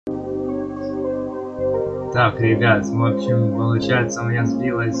Так, ребят, в общем, получается, у меня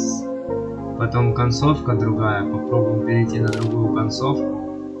сбилась потом концовка другая. Попробуем перейти на другую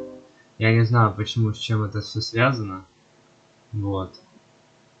концовку. Я не знаю, почему, с чем это все связано. Вот.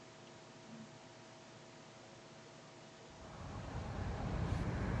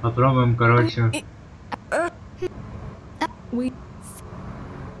 Попробуем, короче,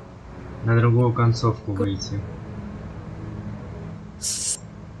 на другую концовку выйти.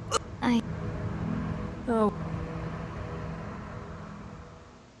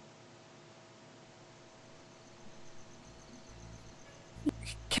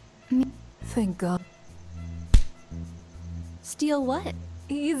 Thank God. Steal what?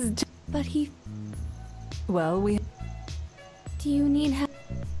 But he... Well, we... Do you need help?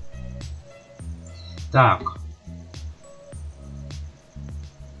 Так.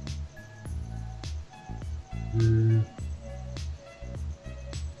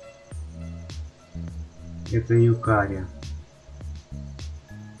 Это Юкари.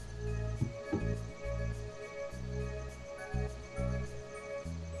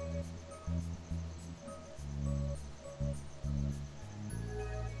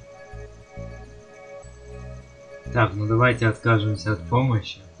 Так, ну давайте откажемся от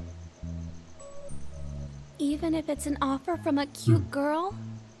помощи. Even if it's an offer from a cute girl,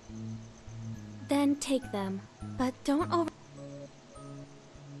 then take them. But don't over...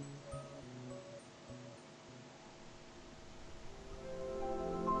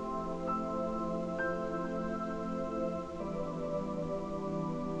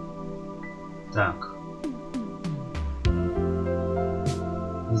 Так.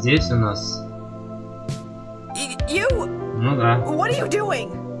 Здесь у нас... You? Ну да. What are you doing?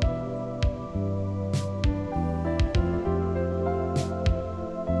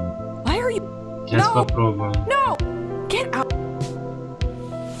 Why are you? Сейчас No! попробуем. No! Get out!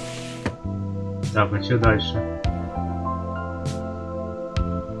 Так, а что дальше?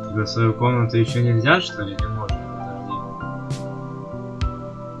 Тебе свою комнату еще нельзя, что ли? Не можно? Подожди.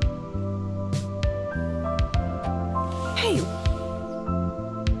 Hey!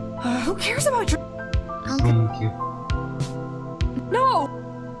 Who cares about your... Сумки. No!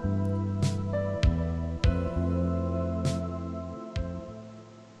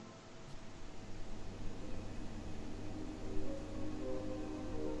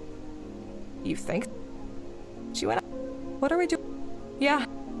 You think? She went. What are we doing? Yeah.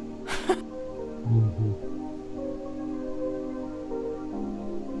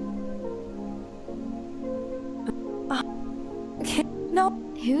 No.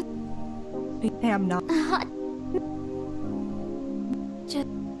 Who? I'm not. Just...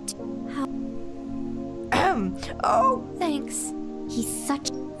 How... Oh! Thanks. He's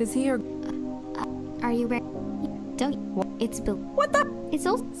such... Is he your... Are you ready? Don't... It's Bill. What the? It's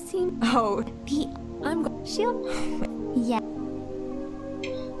all seen... Oh. I'm... She'll... Yeah.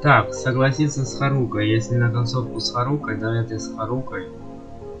 Так, согласиться с Харукой. Если на концовку с Харукой, да, это с Харукой.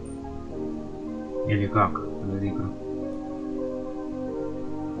 Или как? Подожди-ка.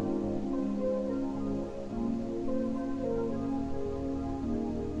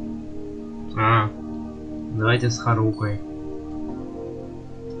 Давайте с Харукой.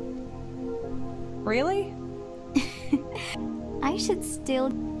 Really? I should still...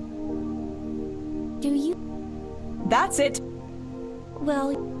 Do you... That's it.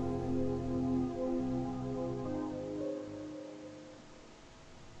 Well...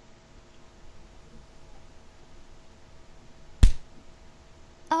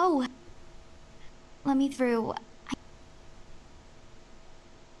 Oh! Let me through.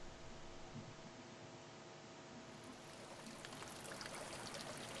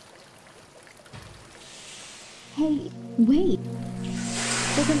 Hey, wait.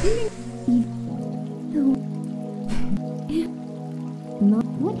 The computer... Not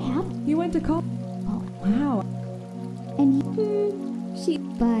what happened? You went to call... Oh, Wow. and she...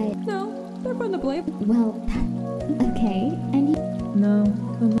 But... No, they're from the blame. Well, okay. And you... No.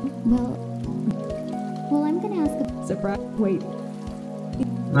 Well, I'm gonna ask a... Surprise. Wait.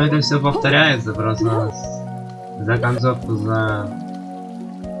 Но это все повторяется, просто за концовку за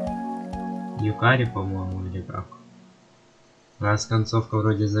Юкари, по-моему, или как? У нас концовка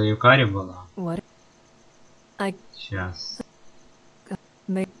вроде за Юкари была. What? Сейчас.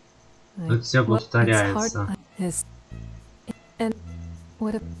 May... Тут все повторяется. And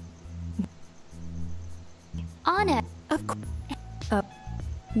what if... Anna! Of course.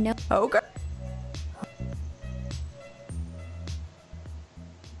 No. Okay.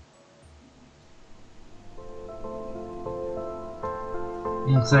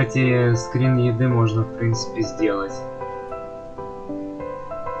 Ну, кстати, скрин еды можно, в принципе, сделать.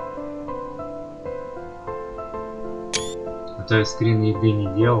 А то я скрин еды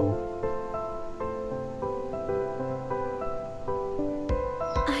не делал.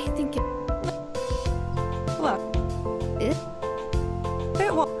 I think it. Look.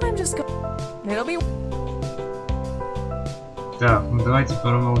 It won't. I'm just going. It'll be. Так, ну давайте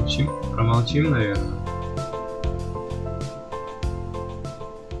промолчим. Промолчим, наверное.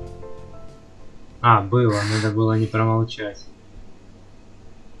 А, было, надо было не промолчать.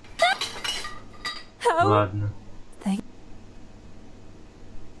 Ладно.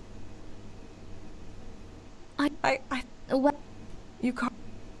 Well, You can't.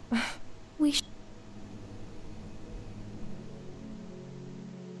 we.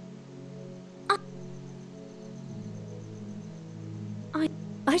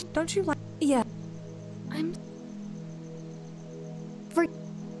 I don't you like? Yeah. I'm. For.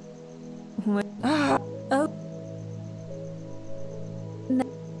 Oh. No.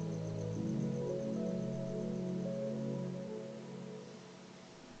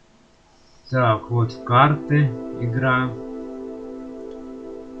 Так, вот в карты игра.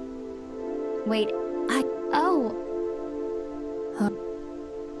 Wait, Oh.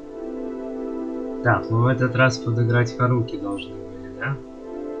 Так, мы в этот раз подыграть Харуки должны были, да?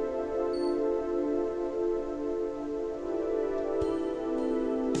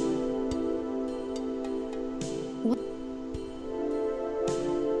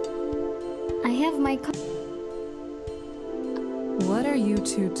 I have my What are you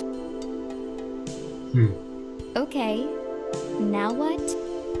two? Okay. Now what?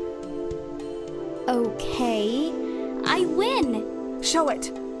 Okay. I win! Show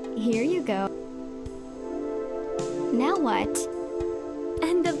it. Here you go. Now what?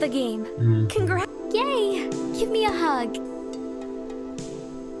 End of the game. Congrats. Yay! Give me a hug.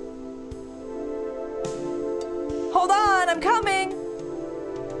 Hold on, I'm coming.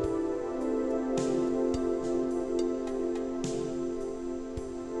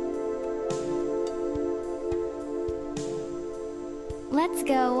 Let's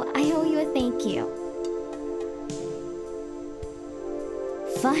go. I owe you a thank you.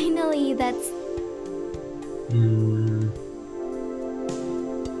 Finally, that's...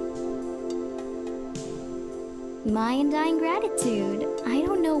 My undying gratitude. I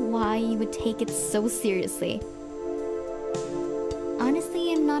don't know why you would take it so seriously.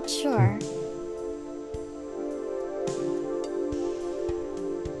 Honestly, I'm not sure.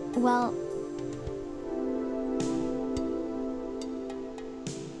 Well...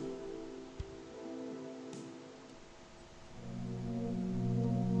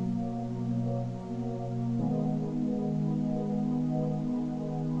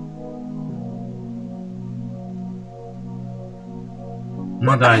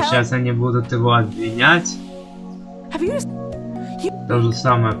 Ну да, сейчас они будут его обвинять. То же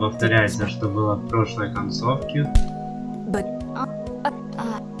самое повторяется, что было в прошлой концовке.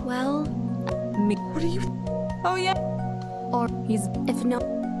 well... Me. What are you? Oh yeah. Or He's. If no.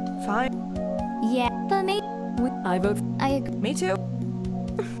 Fine. yeah, but maybe I vote. I agree. Me too.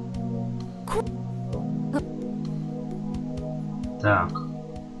 Так.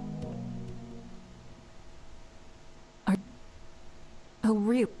 Oh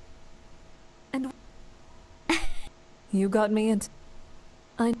real. And you got me into.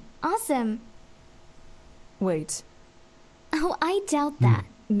 Awesome. Wait. Oh, I doubt that.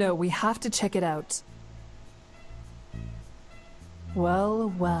 No, we have to check it out.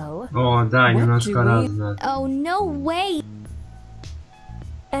 Well, well. О, да, What немножко do we- разное. Oh, no way!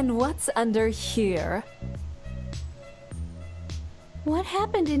 And what's under here? What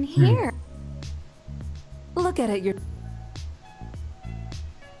happened in here? Look at it, you're.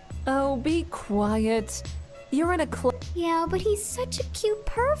 Oh, be quiet. You're in a Yeah, but he's such a cute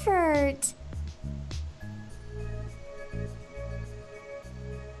pervert.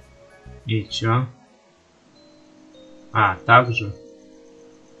 И чё? А, так же?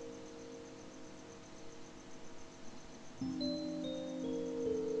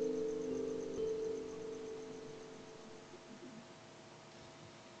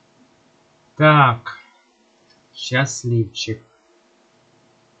 Так. Счастливчик.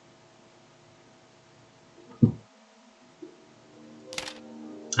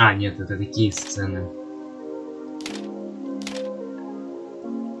 А, нет, это такие сцены.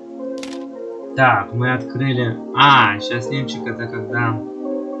 Так, мы открыли... А, счастливчик это когда...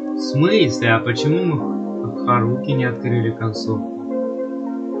 В смысле? А почему мы в Харуки не открыли концовку?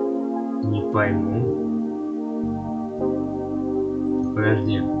 Не пойму.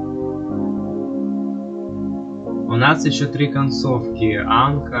 Подожди. У нас еще 3 концовки.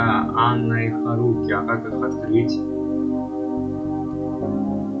 Анка, Анна и Харуки. А как их открыть?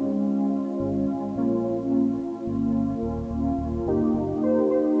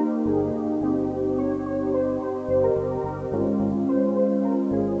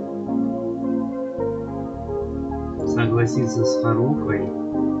 согласиться с Харукой.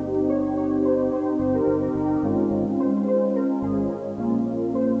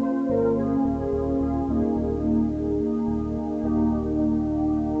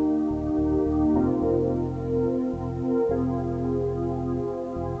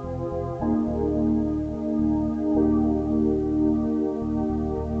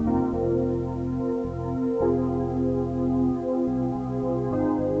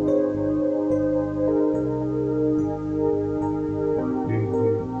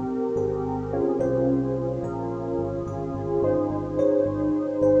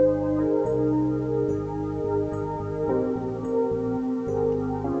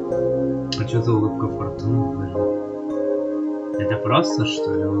 Что-то улыбка фортуны даже. Это просто,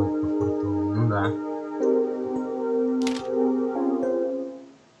 что ли, улыбка фортуны? Ну да.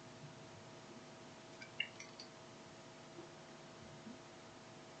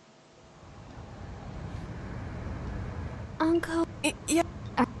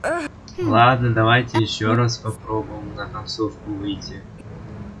 Ладно, давайте еще раз попробуем на концовку выйти.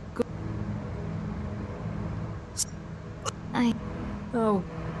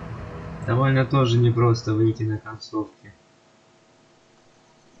 Довольно тоже непросто выйти на концовке.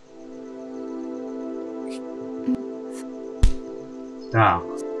 Так.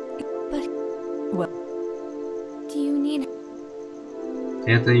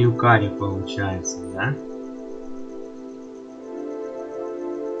 Это Юкари получается, да?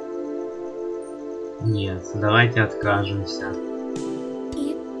 Нет, давайте откажемся.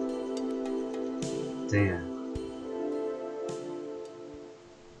 Так.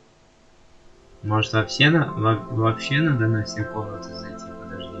 Может вообще надо на все комнаты зайти?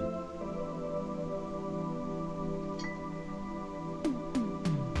 Подожди.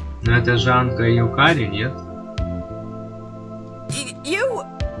 Но это же Анка и Юкари, нет?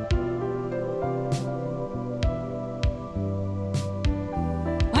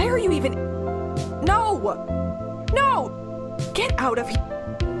 Why are you even? No! No! Get out of here!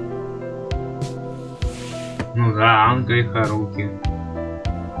 Ну да, Анка и Харуки.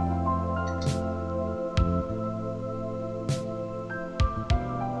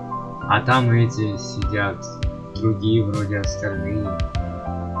 А там эти сидят, другие вроде остальные.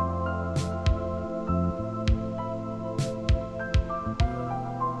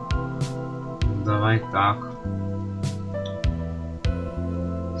 Давай так.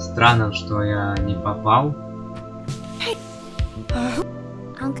 Странно, что я не попал.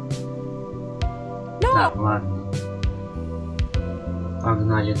 Так, ладно.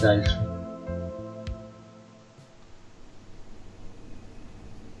 Погнали дальше.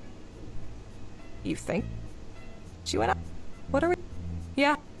 You think she went up? What are we?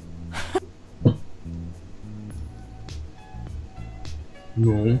 Yeah.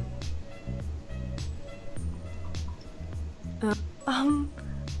 Ну.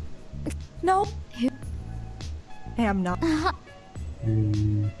 No. I am not.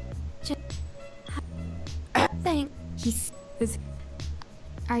 Thank. He's.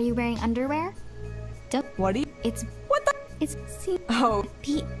 Are you wearing underwear? What do you? It's. What the? It's. See. Oh.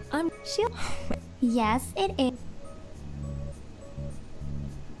 I'm. She. Yes, it is.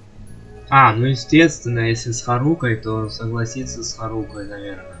 А, ну естественно, если с Харукой, то согласиться с Харукой,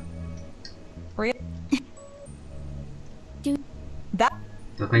 наверное. Да.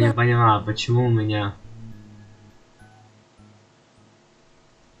 Только не понимаю, почему у меня...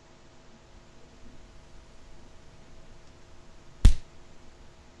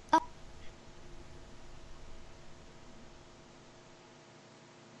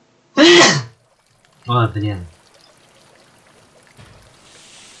 О, блин.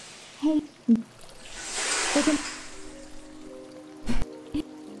 Hey.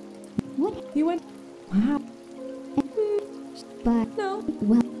 What? You went. Wow. But No.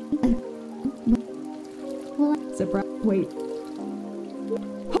 well. Surprise. Wait.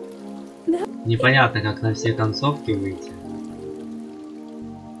 Непонятно, как на все концовки выйти.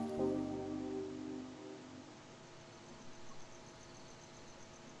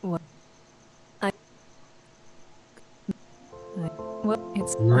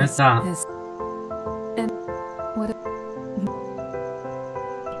 Ну это...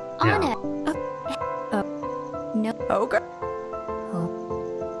 Anna. No. Okay.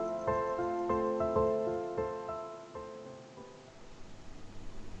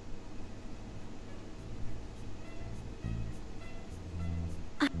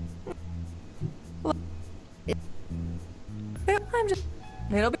 I'm just.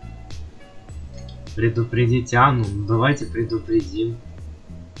 It'll be. Предупредить Анну? Ну, давайте предупредим.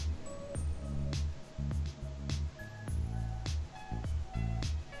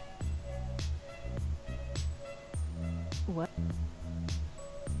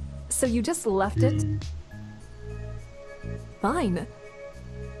 So you just left it? Fine.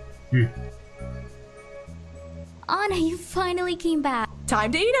 Anna, you finally came back.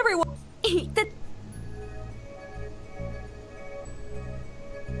 Time to eat, everyone!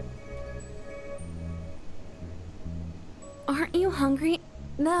 Aren't you hungry?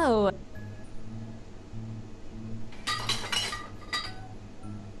 No.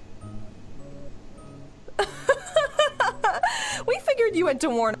 We figured you went to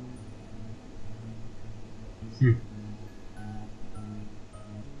warn.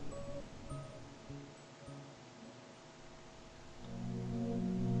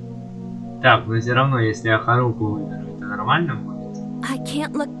 Так, но все равно, если я Харуку выберу, это нормально будет? I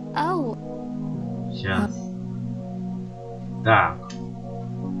can't look. Oh. Сейчас. Так.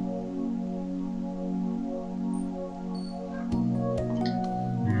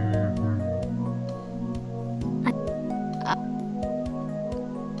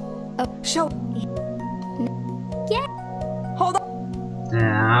 Show. Yeah. Hold on.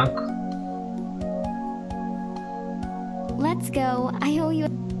 Так. Let's go. I owe you.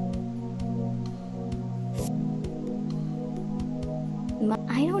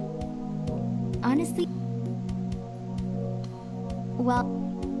 I don't. Honestly. Well.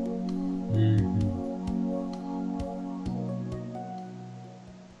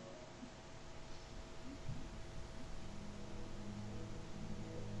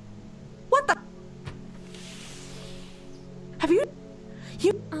 What the? Have you?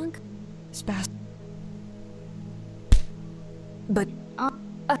 Uncle. Spas. But.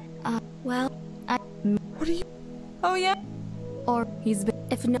 Well. What are you? Oh yeah. Or He's been.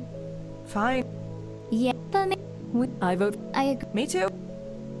 if no. Fine. Yeah. But I vote. I agree. Me too.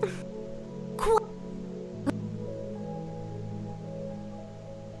 Cool.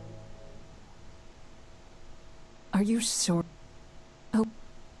 Are you sure? Oh.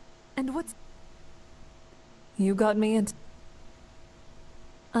 And what's... You got me into...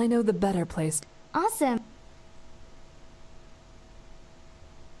 I know the better place. Awesome.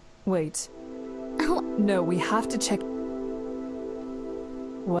 Wait. Oh. No, we have to check...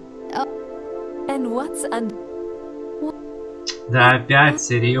 What? Oh. And what's under... Да опять,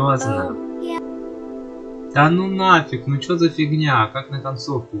 серьезно? Oh. Yeah. Да ну нафиг, ну чё за фигня? Как на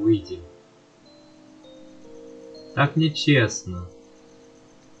концовку выйти? Так нечестно.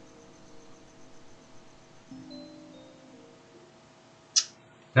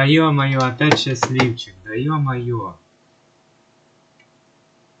 Да ё-моё, опять счастливчик, да ё-моё.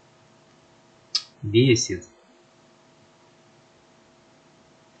 Бесит.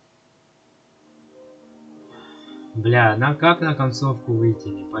 Бля, как на концовку выйти,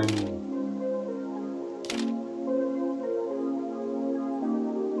 не пойму.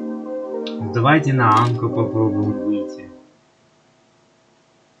 Давайте на Анку попробуем выйти.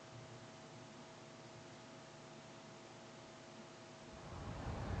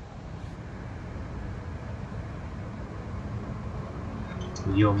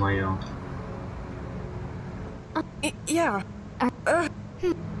 Ё-моё. Yeah.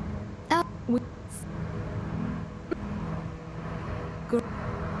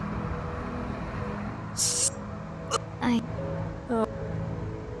 I. Oh.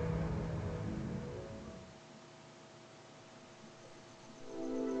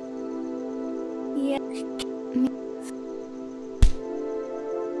 Yeah.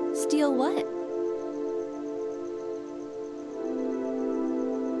 Steal what?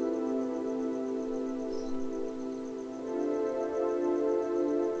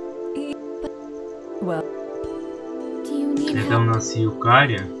 Well. Do you need Это у help? нас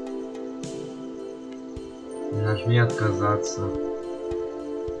Юкари. Нажми отказаться.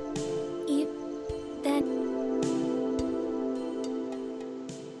 Then.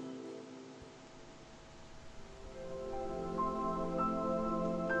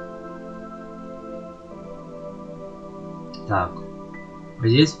 Так.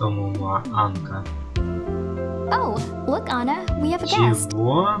 Здесь, по-моему, Анка. Oh, look, Anna, we have a guest.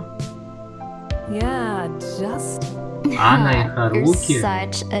 Чего? Yeah, just... Анна и You're Харуки?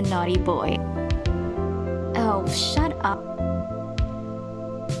 such a naughty boy. Oh, shut up.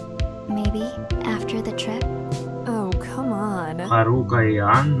 Maybe after the trip. Oh, come on. Харука и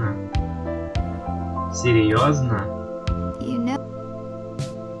Анна? Серьезно? You know.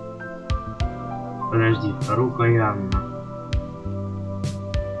 Подожди, Харука и Анна.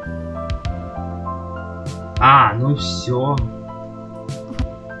 А, ну все.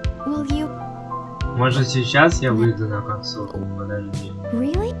 Will you Может сейчас я выйду на концовку? Подожди.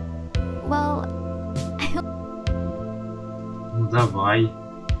 really? Well, Ну давай.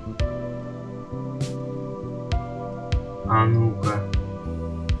 А ну-ка.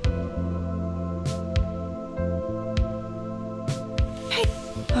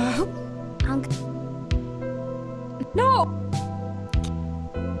 No!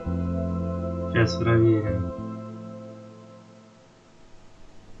 Сейчас проверим.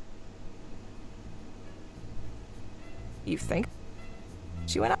 You think?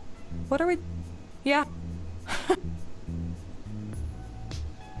 She went up. What are we? Yeah.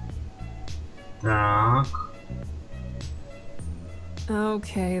 Так.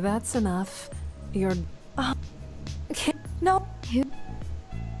 Okay, that's enough. You're. Okay, no.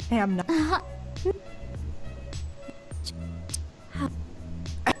 I'm not.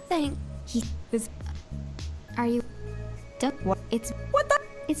 Thank he Is. are you What? it's What the?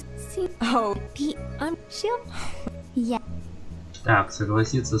 it's see Oh, P I'm. she'll yeah Так,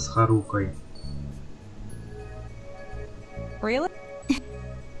 согласиться с Харукой. Really?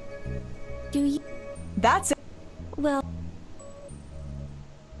 do you That's it. well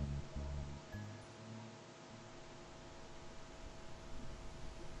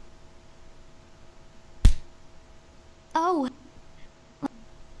oh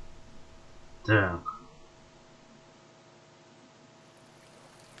Так.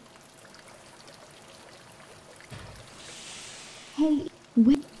 hey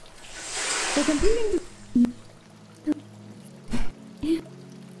wait the computing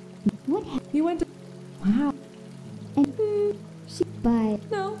what You went to. Wow. and she but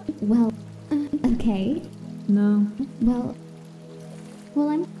No. well okay No. well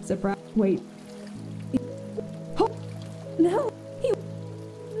I'm Surprise. Wait. Oh. No. You.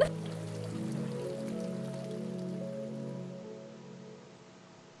 No.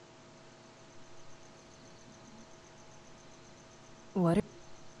 What?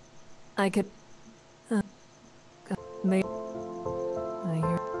 I could. May. I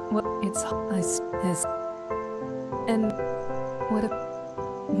hear. What? It's. His. And. What a.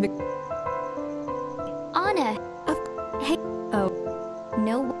 Anna hey Oh.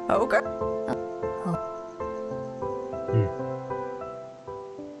 no Okay.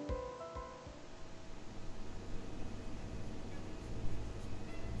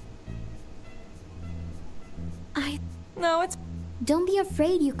 I No, it's. don't be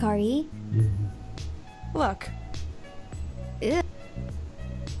afraid Yukari Look. Ugh.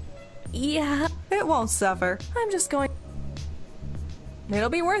 yeah It won't suffer. I'm just going. It'll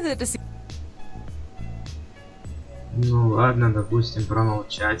be worth it to see. Ну ладно, допустим,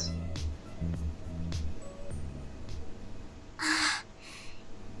 промолчать.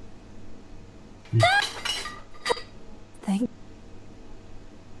 Thank.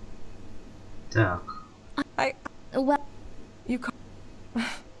 Так. well You. Ca-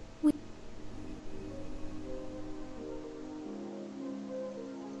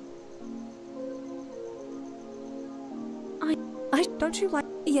 I don't you like?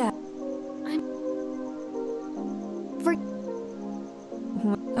 Yeah. for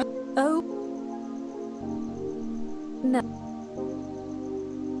Oh. No.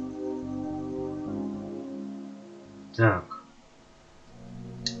 Так.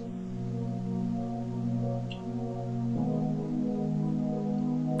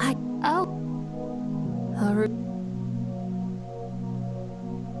 oh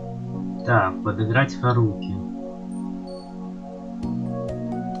Так, подыграть Харуки.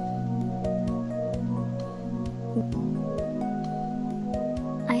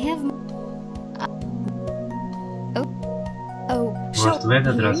 I have oh Может, в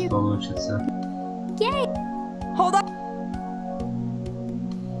этот here раз you- получится. yay Hold on.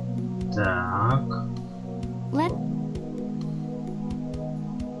 Так. let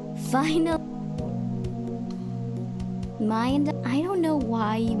final mind I don't know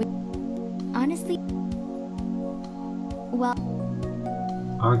why you would honestly well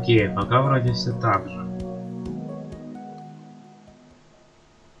Окей, пока вроде все так же.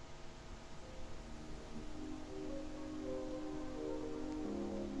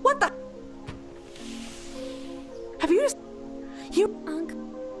 What the? Have you? You. Uncle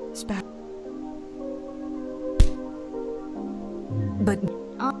Spat. But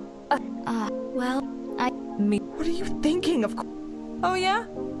well me. What are you thinking of? Oh yeah.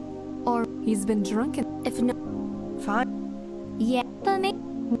 or He's been drunken. if no Fine. yeah funny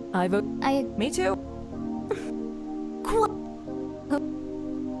I vote. I Me too.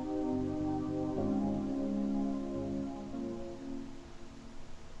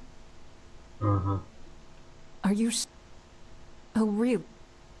 Ага. Are you? Oh really?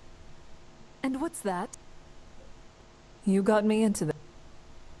 And what's that? You got me into that.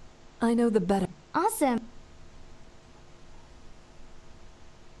 I know the better. awesome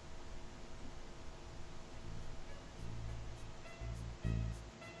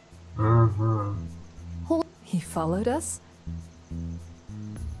Ага. He followed us?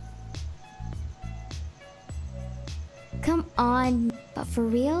 Come on, but for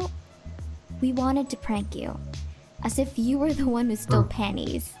real, we wanted to prank you. As if you were the one who stole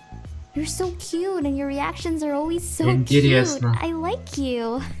panties. You're so cute and your reactions are always so cute. I like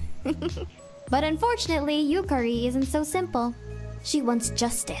you. But unfortunately, Yukari isn't so simple. She wants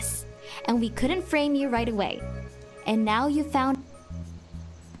justice. And we couldn't frame you right away. And now you found...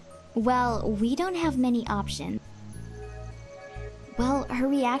 Well, we don't have many options. Well, her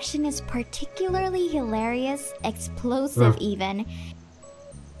reaction is particularly hilarious, explosive even.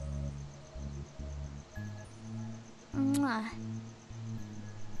 Mwah.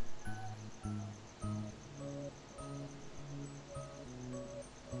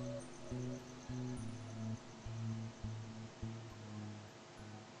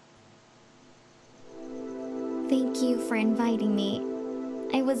 Thank you for inviting me.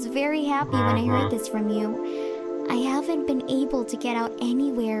 I was very happy when I heard this from you. I haven't been able to get out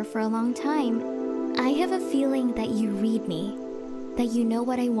anywhere for a long time. I have a feeling that you read me, that you know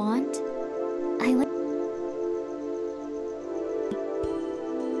what I want.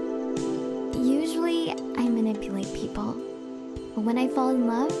 Usually, I manipulate people. But when I fall in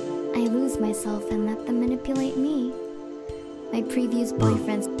love, I lose myself and let them manipulate me. My previous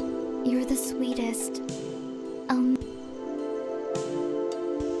boyfriends, you're the sweetest.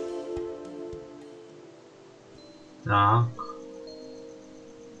 Так.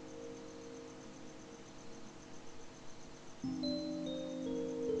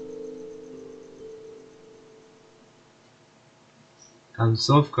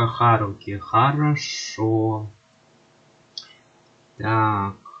 Концовка Харуки. Хорошо.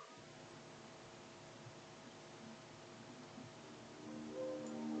 Так.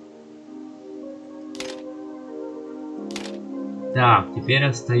 Так, теперь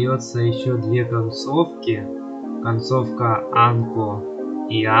остается еще две концовки. Концовка Анко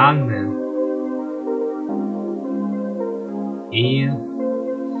и Анны. И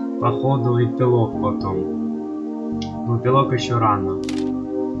походу эпилог потом. Но эпилог еще рано.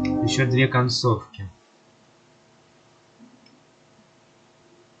 Еще две концовки.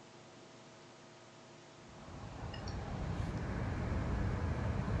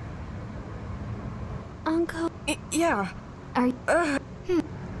 Uncle. Yeah. Are you...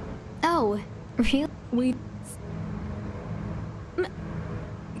 Oh, really? We...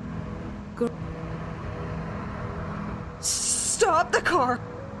 Stop the car!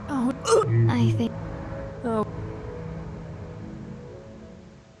 Oh, I think... Oh.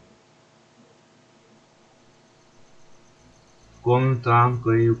 В комнату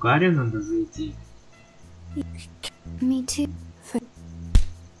Анко и Юкари надо зайти. Me too.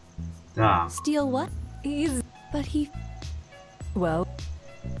 Так. Steal what? He's... But he... Well...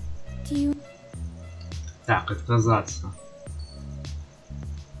 Do you... Так, отказаться.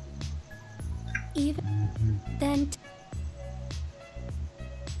 Even... Then...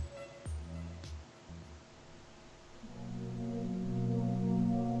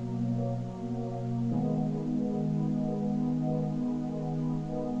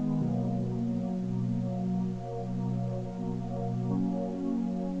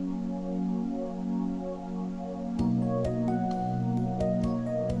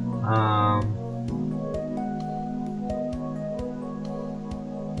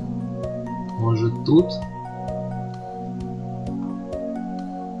 Может тут?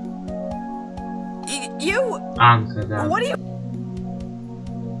 You... Анка, да. What are you...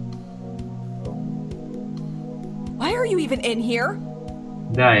 Why are you even in here?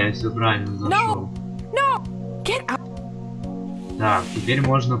 Да, я все правильно зашел. No! Get out! Так, теперь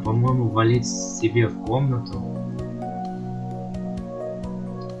можно, по-моему, валить себе в комнату.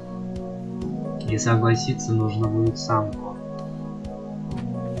 И согласиться нужно будет самку.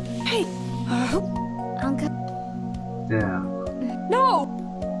 Hey! Uncle... Так. No!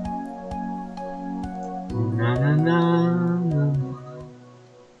 На-на-на-на-на.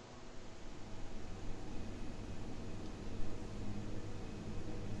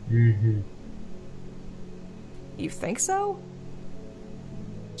 Угу. You think so?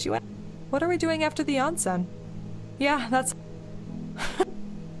 She went... What are we doing after the onsen? Yeah, that's...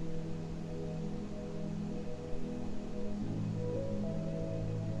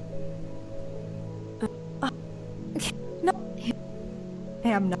 No. I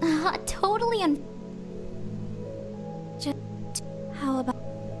am not... Totally Just... How about...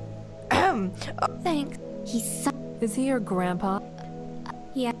 Thanks. He's so... Is he your grandpa?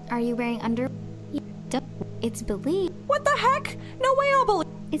 Yeah, are you wearing under... It's believed. What the heck? No way I'll believe...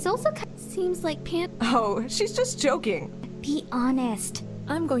 It's also seems like Pant... Oh, she's just joking. Be honest.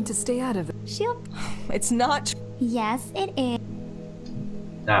 I'm going to stay out of it. She'll... It's not... Yes, it is.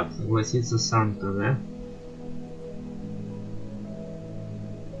 Так, согласиться с Анко, да?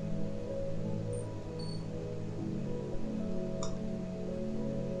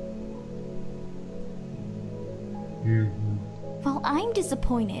 Well, I'm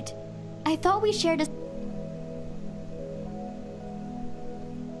disappointed. I thought we shared a...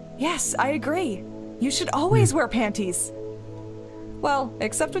 Yes, I agree. You should always wear panties. Well,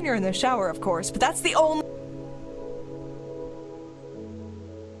 except when you're in the shower, of course, but that's the only...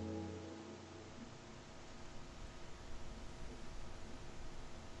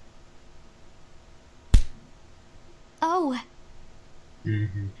 Oh.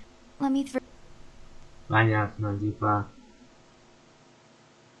 Let me through. Понятно, типа.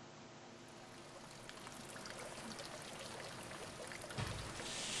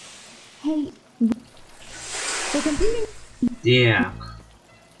 Hey. We're competing. Так.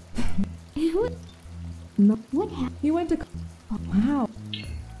 What happened? You went to... Wow.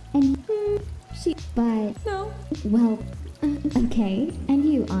 And she... But... No. Well... Okay. And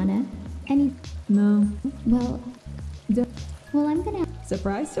you, Anna? Any... No. Well... Well, I'm gonna...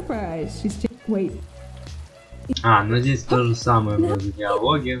 Surprise, surprise. She's... Wait. А, ну здесь то же самое вроде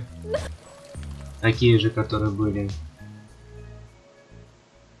диалоги. Такие же, которые были.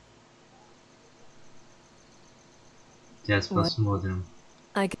 Сейчас посмотрим.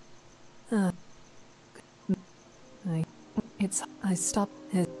 I stopped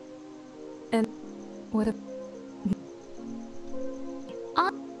it. And what if...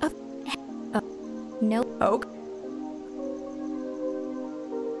 No. Oh.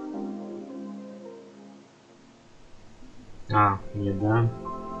 А, еда.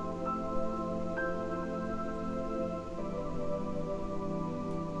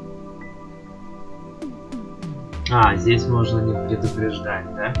 А, здесь можно не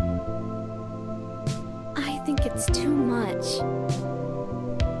предупреждать, да? I think it's too much.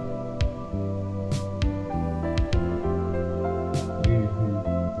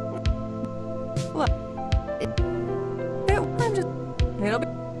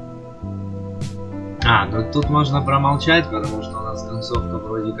 А, ну тут можно промолчать, потому что у нас концовка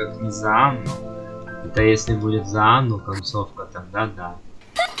вроде как не за Анну. Это если будет за Анну концовка, тогда да.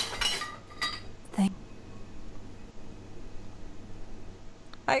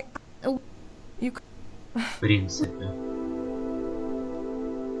 В принципе.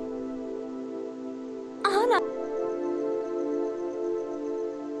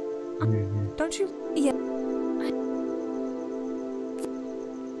 Don't you? Yeah.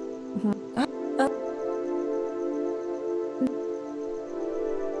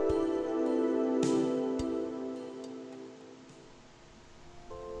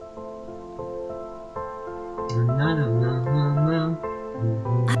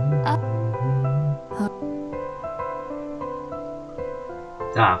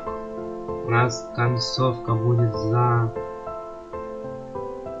 Так, у нас концовка будет за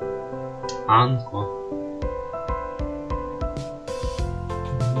Анко.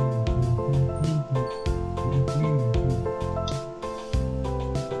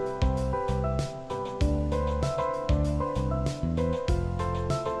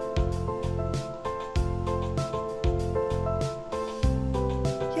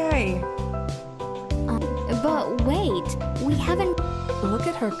 Yay. But wait, we haven't... Look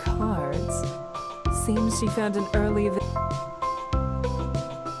at her cards. Seems she found an early...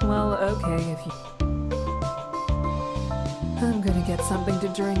 Well, okay, if you... I'm gonna get something to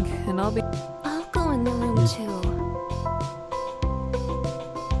drink, and I'll be... I'll go in the room too.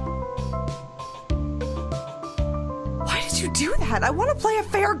 Why did you do that? I want to play a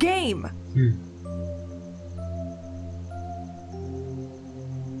fair game.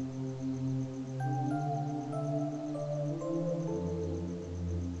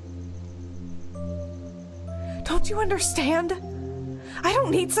 Don't you understand? I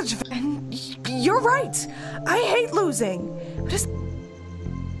don't need such... And you're right. I hate losing. But it's...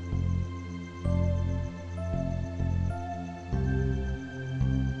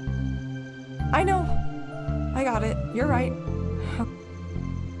 I know. I got it. You're right.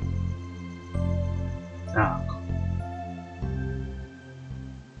 Так.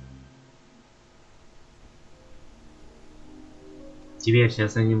 Теперь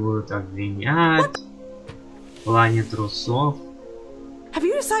сейчас они будут обвинять в плане трусов. Have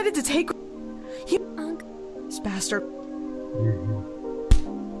you decided to take... This bastard.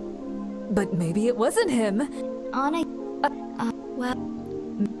 But maybe it wasn't him. Anna... Well,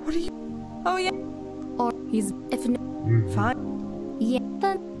 What are you... Oh, yeah. Or... He's... If no... Fine. Yeah,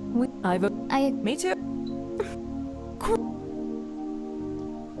 then... I... Me too.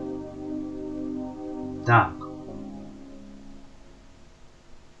 Так.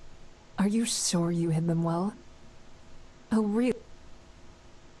 Are you sure you hid them well? Oh, really?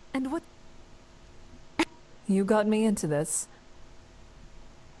 And what... You got me into this.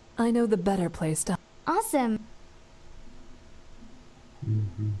 I know the better place to... Awesome.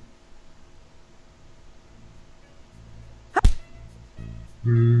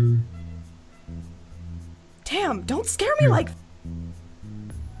 Damn, don't scare me like...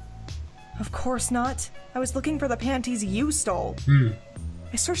 Of course not. I was looking for the panties you stole.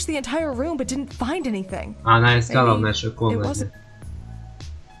 I searched the entire room but didn't find anything. Она искала в нашей комнате.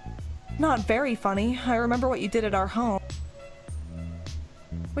 Not very funny. I remember what you did at our home.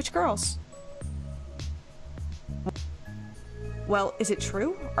 Which girls? Well, is it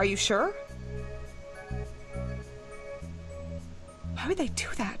true? Are you sure? Why would they do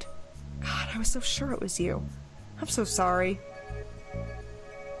that? God, I was so sure it was you. I'm so sorry.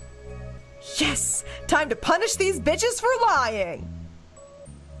 Yes! Time to punish these bitches for lying!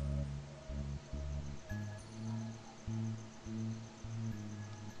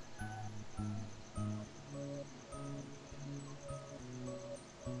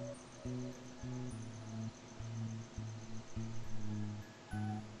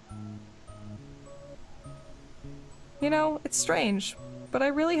 You know, it's strange, but I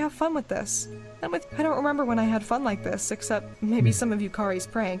really have fun with this. I don't remember when I had fun like this, except maybe some of Yukari's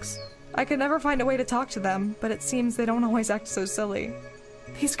pranks. I could never find a way to talk to them, but it seems they don't always act so silly.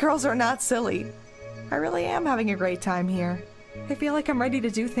 These girls are not silly. I really am having a great time here. I feel like I'm ready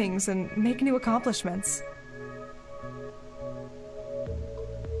to do things and make new accomplishments.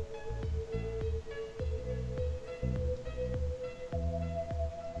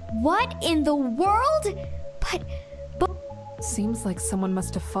 What in the world? But... Seems like someone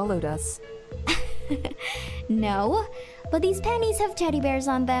must have followed us. No, but these panties have teddy bears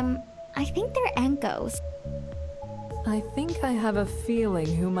on them. I think they're Ankos. I think I have a feeling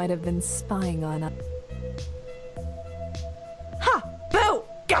who might have been spying on us. Ha! Boo!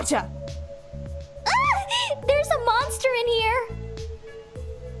 Gotcha! Ah! There's a monster in here!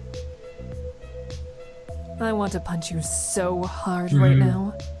 I want to punch you so hard right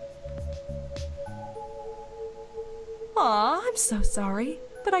now. Aw, I'm so sorry,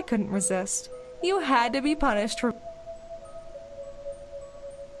 but I couldn't resist. You had to be punished for...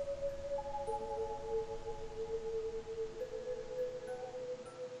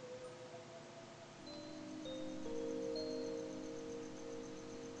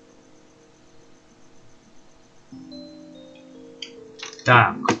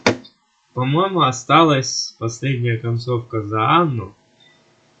 Так, по-моему, осталась последняя концовка за Анну.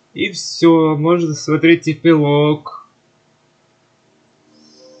 И все, можно смотреть эпилог.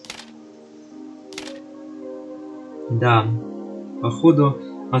 Да, походу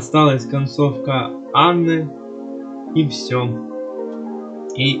осталась концовка Анны, и все.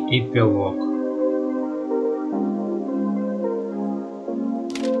 И эпилог.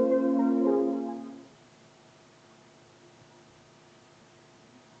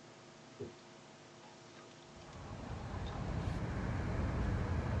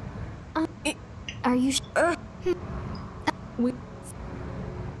 Are you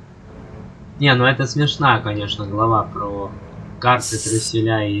Не, ну это смешная, конечно, глава про карты,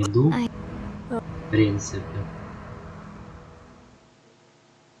 труселя и еду. В принципе.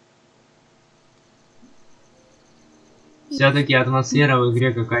 Все-таки атмосфера в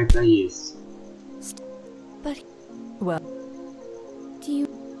игре какая-то есть.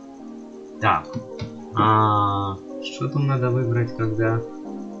 Так. Что там надо выбрать, когда...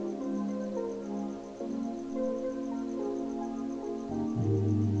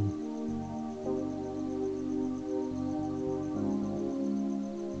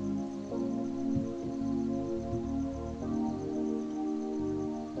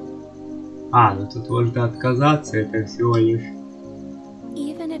 Ну тут можно отказаться, это всего лишь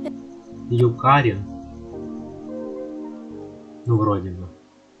Юкарин. Ну, вроде бы.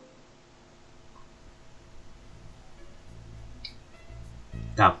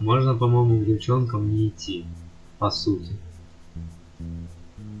 Так, можно, по-моему, к девчонкам не идти, по сути.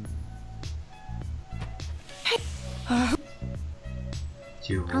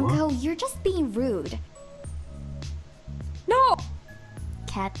 Чего? Uncle, you're just being rude. No!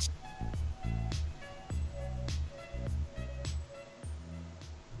 Catch.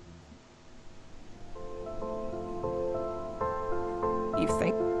 You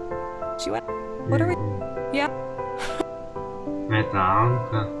think she went? What are we? Yeah. Это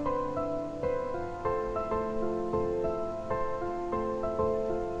Анка.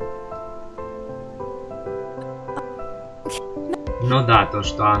 Ну да, то,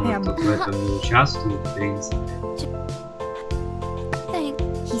 что Анна тут в этом не участвует, в принципе.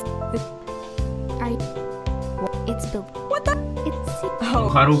 Ну,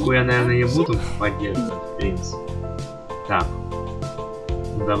 Харуку я, наверное, не буду поддерживать, в принципе. Так.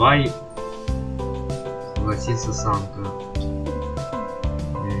 Давай согласиться с Анкой.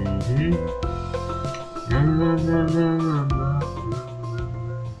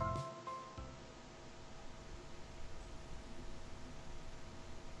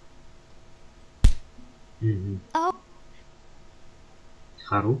 Oh.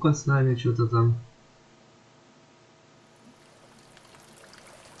 Харука с нами что-то там.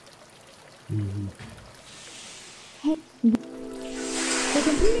 Hey.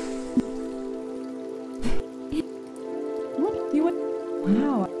 What? You went.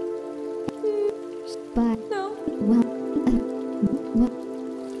 Wow. But No.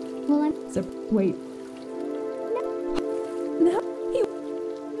 Well, I'm. So, wait. No. You.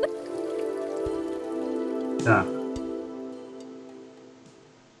 Так.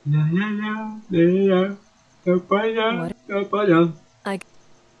 Ля-ля-ля, тополя, тополя.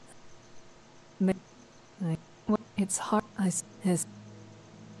 It's hard.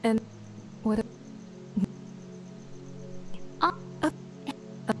 And what?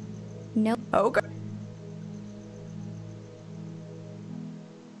 No. Okay.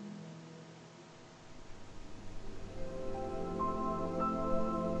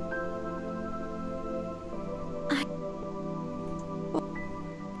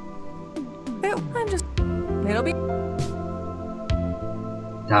 I'm just. It'll be.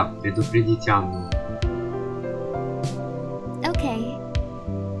 Так, предупредить Анну. Okay.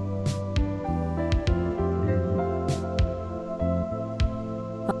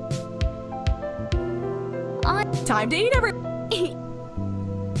 Time to eat every.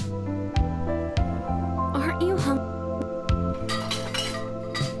 Aren't you hungry?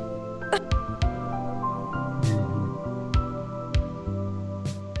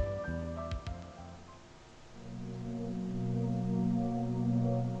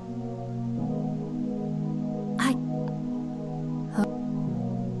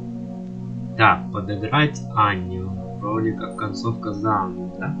 Так, подыграть Анне. Вроде как концовка за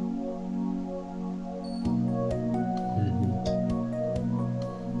Анну, да?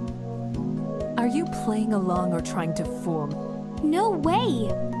 Are you playing along or trying to fool me? No way.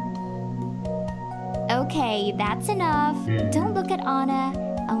 Okay, that's enough. Don't look at Anna,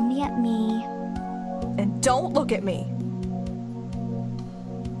 only at me. And don't look at me.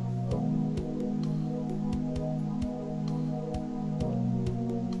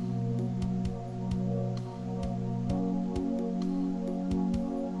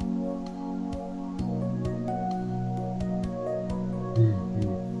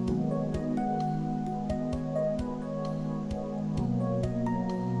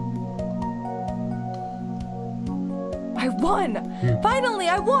 I won! Finally,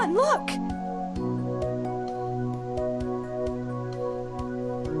 I won! Look!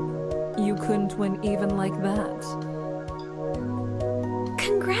 You couldn't win even like that.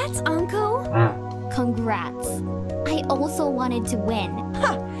 Congrats, Uncle. Congrats. I also wanted to win.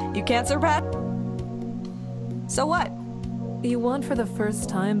 Ha! You can't surpass. So what? You won for the first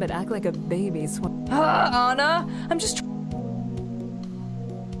time, but act like a baby. Anna, I'm just.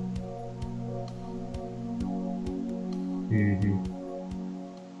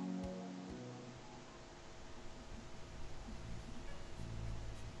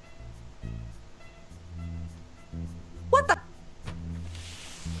 What the?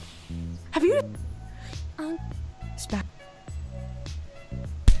 Have you? Back.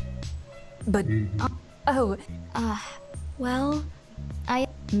 But oh, Well,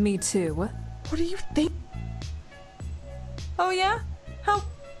 me too. What do you think? Oh yeah? How?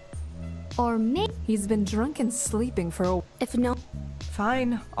 or me. He's been drunk and sleeping for a. If no.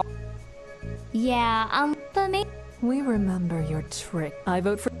 Fine. Yeah, for me. We remember your trick. I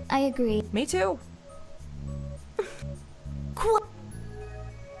vote for. I agree. Me too.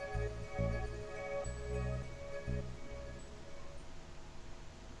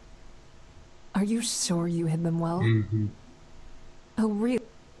 Are you sure you hid them well? Oh, really?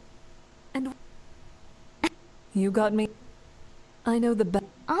 And you got me. I know the best.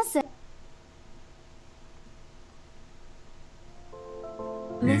 Awesome.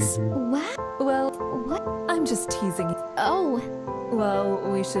 This. What? Well, What? I'm just teasing you. Oh. Well,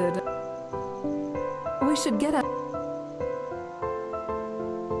 we should get out.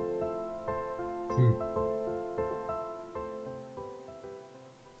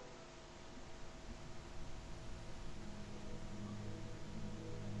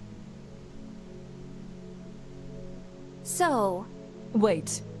 So.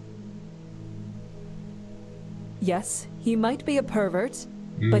 Wait. Yes, he might be a pervert,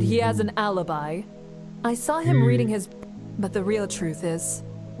 but he has an alibi. I saw him reading his. But the real truth is.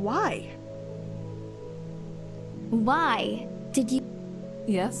 Why? Why? Did you?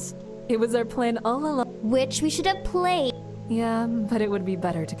 Yes, it was our plan all along. Which we should have played. Yeah, but it would be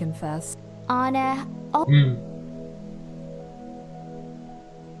better to confess. Anna. Oh.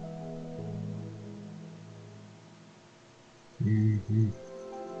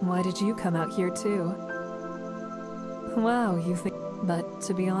 Why did you come out here too? Wow, you think... But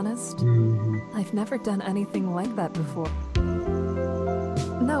to be honest, I've never done anything like that before.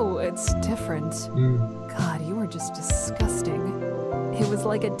 No, it's different. God, you were just disgusting. It was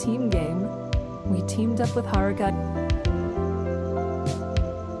like a team game. We teamed up with Haruka.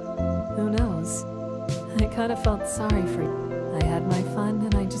 Who knows? I kind of felt sorry for you. I had my fun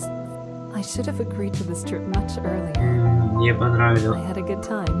and I should have agreed to this trip much earlier. Мне понравилось. I had a good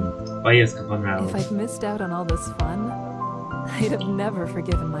time. Поездка понравилась. If I'd missed out on all this fun, I'd have never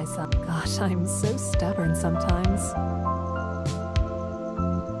forgiven myself. Gosh, I'm so stubborn sometimes.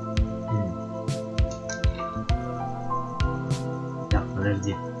 Так,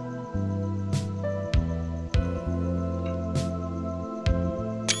 подожди.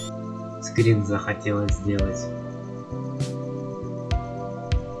 Скрин захотелось сделать.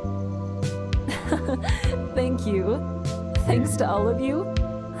 Thank you. Thanks to all of you,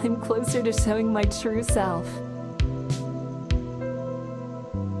 I'm closer to showing my true self.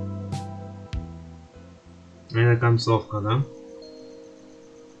 Это концовка, да?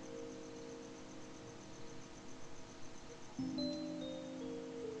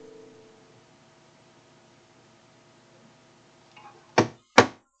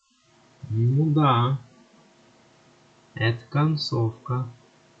 Ну да. Это концовка.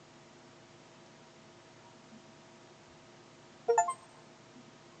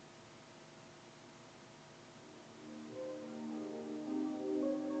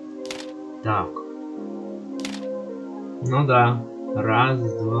 Так. Ну да. Раз,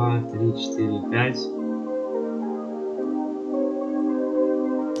 два, три, четыре, пять.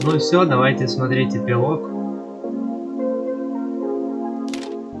 Ну все, давайте смотреть эпилог.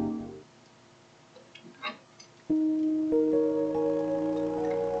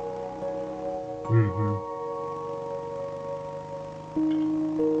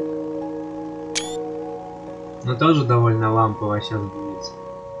 Ну тоже довольно лампово сейчас будет.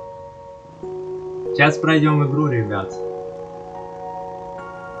 Сейчас пройдем игру, ребят.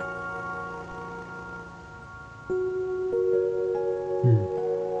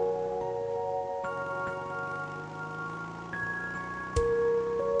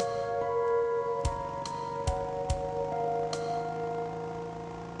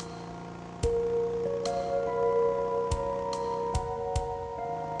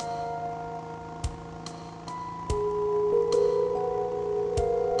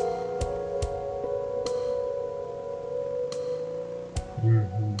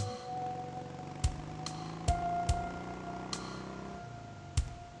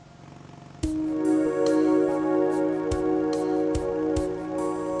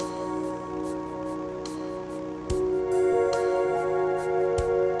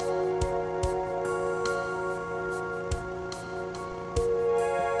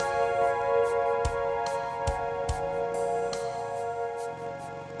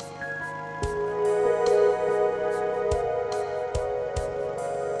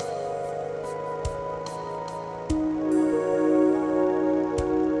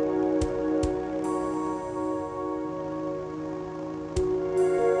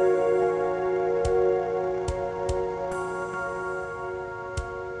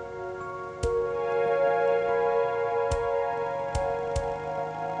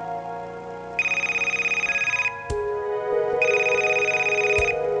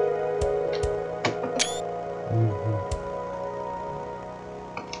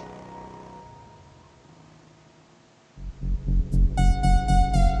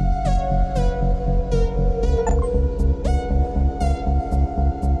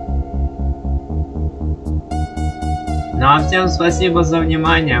 Ну а всем спасибо за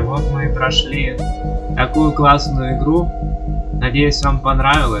внимание. Вот мы и прошли такую классную игру. Надеюсь, вам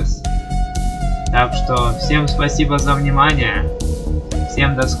понравилось. Так что всем спасибо за внимание.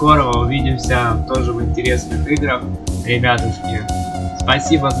 Всем до скорого. Увидимся тоже в интересных играх, ребятушки.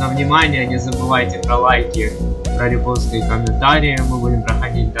 Спасибо за внимание. Не забывайте про лайки, про репосты и комментарии. Мы будем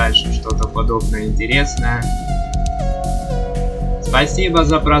проходить дальше что-то подобное интересное. Спасибо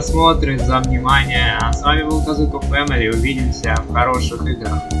за просмотр и за внимание. А с вами был Казуко Фэмили. Увидимся в хороших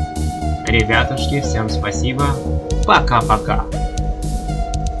играх. Ребятушки, всем спасибо. Пока-пока.